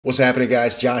What's happening,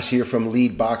 guys? Josh here from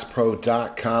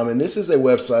LeadBoxPro.com, and this is a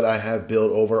website I have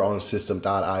built over on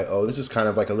System.io. This is kind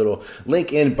of like a little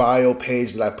link in bio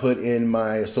page that I put in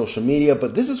my social media,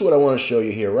 but this is what I want to show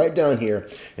you here. Right down here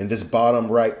in this bottom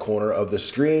right corner of the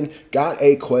screen, got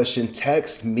a question,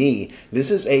 text me. This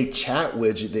is a chat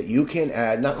widget that you can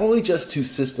add not only just to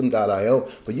System.io,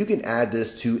 but you can add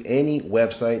this to any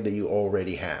website that you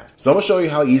already have. So I'm going to show you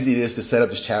how easy it is to set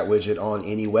up this chat widget on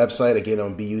any website. Again, I'm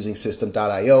going to be using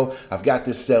System.io. I've got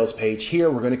this sales page here.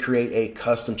 We're going to create a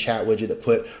custom chat widget to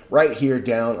put right here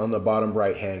down on the bottom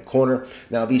right hand corner.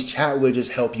 Now, these chat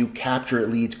widgets help you capture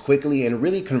leads quickly and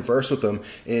really converse with them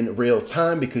in real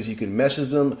time, because you can message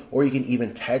them or you can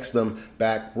even text them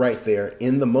back right there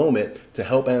in the moment to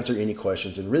help answer any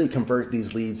questions and really convert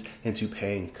these leads into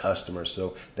paying customers.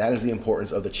 So that is the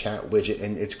importance of the chat widget,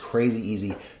 and it's crazy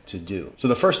easy to do. So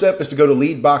the first step is to go to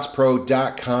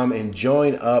LeadBoxPro.com and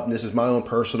join up. This is my own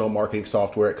personal marketing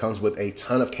software. It comes with a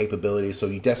ton of capabilities, so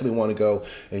you definitely want to go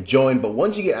and join. But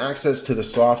once you get access to the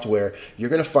software, you're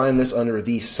going to find this under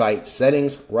the site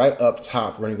settings right up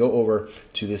top. We're going to go over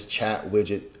to this chat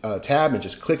widget tab and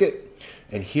just click it.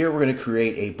 And here we're going to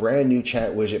create a brand new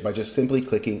chat widget by just simply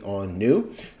clicking on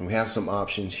new. And we have some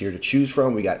options here to choose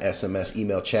from. We got SMS,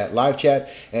 email chat, live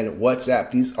chat, and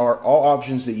WhatsApp. These are all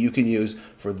options that you can use.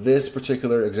 For this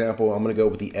particular example, I'm going to go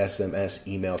with the SMS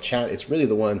email chat. It's really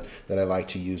the one that I like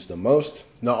to use the most.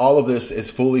 Now, all of this is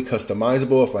fully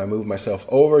customizable. If I move myself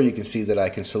over, you can see that I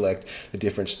can select the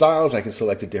different styles. I can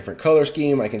select a different color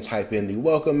scheme. I can type in the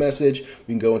welcome message.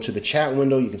 We can go into the chat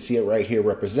window. You can see it right here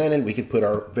represented. We can put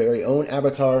our very own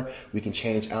avatar. We can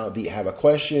change out the have a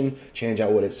question, change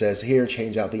out what it says here,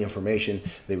 change out the information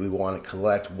that we want to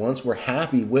collect. Once we're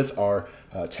happy with our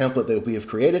template that we have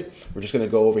created, we're just going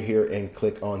to go over here and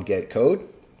click on get code.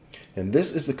 And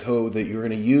this is the code that you're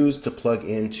going to use to plug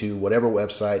into whatever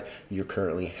website you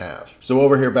currently have. So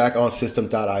over here back on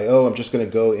System.io, I'm just going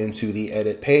to go into the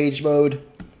edit page mode.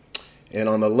 And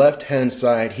on the left hand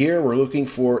side here, we're looking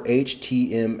for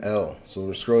HTML. So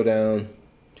we'll scroll down.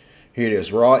 Here it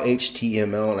is, raw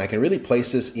HTML. And I can really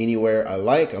place this anywhere I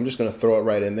like. I'm just going to throw it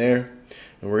right in there.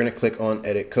 And we're going to click on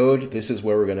edit code. This is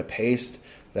where we're going to paste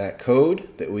that code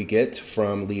that we get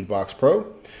from LeadBoxPro.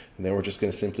 And then we're just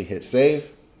going to simply hit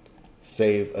save.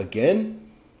 Save again,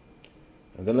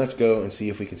 and then let's go and see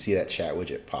if we can see that chat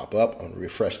widget pop up. I'm going to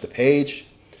refresh the page,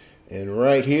 and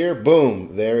right here,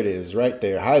 boom, there it is right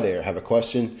there. Hi there, have a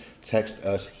question? Text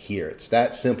us here. It's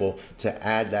that simple to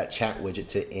add that chat widget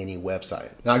to any website.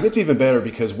 Now it gets even better,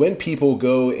 because when people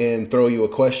go and throw you a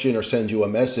question or send you a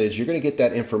message, you're going to get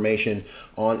that information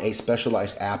on a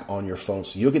specialized app on your phone.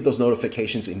 So you'll get those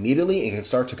notifications immediately and can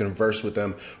start to converse with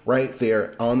them right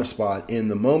there on the spot in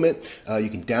the moment. You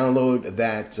can download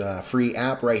that free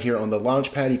app right here on the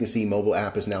launch pad. You can see mobile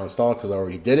app is now installed because I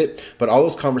already did it. But all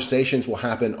those conversations will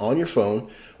happen on your phone,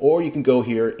 or you can go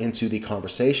here into the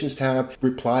conversations tab,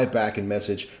 reply back and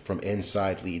message from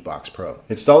inside LeadBoxPro.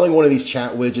 Installing one of these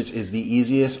chat widgets is the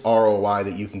easiest ROI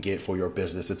that you can get for your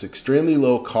business. It's extremely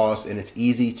low cost and it's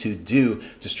easy to do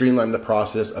to streamline the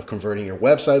process of converting your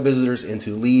website visitors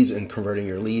into leads and converting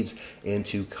your leads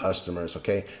into customers.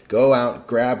 Okay, go out,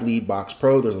 grab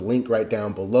LeadBoxPro. There's a link right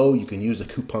down below. You can use the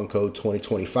coupon code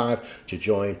 2025 to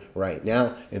join right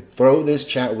now and throw this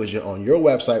chat widget on your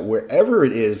website wherever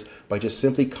it is by just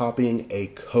simply copying a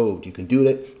code. You can do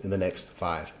it in the next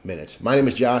 5 minutes. My name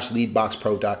is Josh.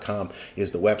 LeadBoxPro.com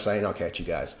is the website, and I'll catch you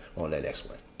guys on that next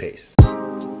one. Peace.